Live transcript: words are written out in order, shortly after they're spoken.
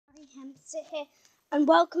Hamster here, and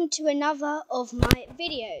welcome to another of my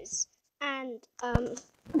videos. And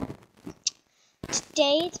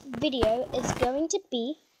today's video is going to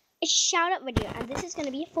be a shout out video, and this is going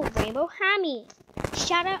to be for Rainbow Hammy.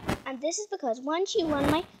 Shout out, and this is because one, she won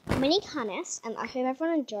my mini contest, and I hope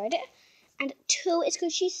everyone enjoyed it. And two, it's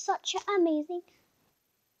because she's such an amazing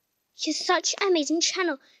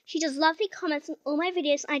channel. She does lovely comments on all my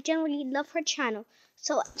videos, and I generally love her channel.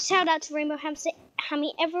 So shout out to Rainbow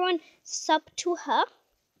Hammy. Everyone sub to her.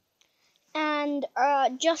 And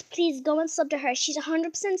just please go and sub to her. She's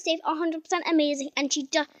 100% safe, 100% amazing, and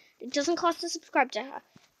it doesn't cost to subscribe to her.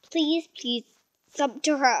 Please sub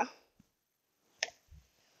to her.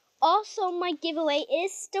 Also, my giveaway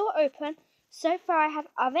is still open. So far, I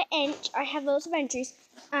have loads of entries,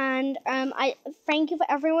 and I thank you for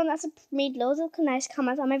everyone that's made loads of nice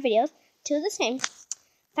comments on my videos. To the same.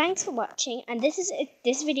 Thanks for watching, and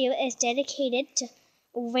this video is dedicated to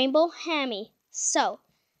Rainbow Hammy. So,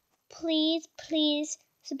 please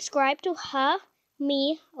subscribe to her,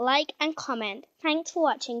 me, like, and comment. Thanks for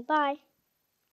watching. Bye.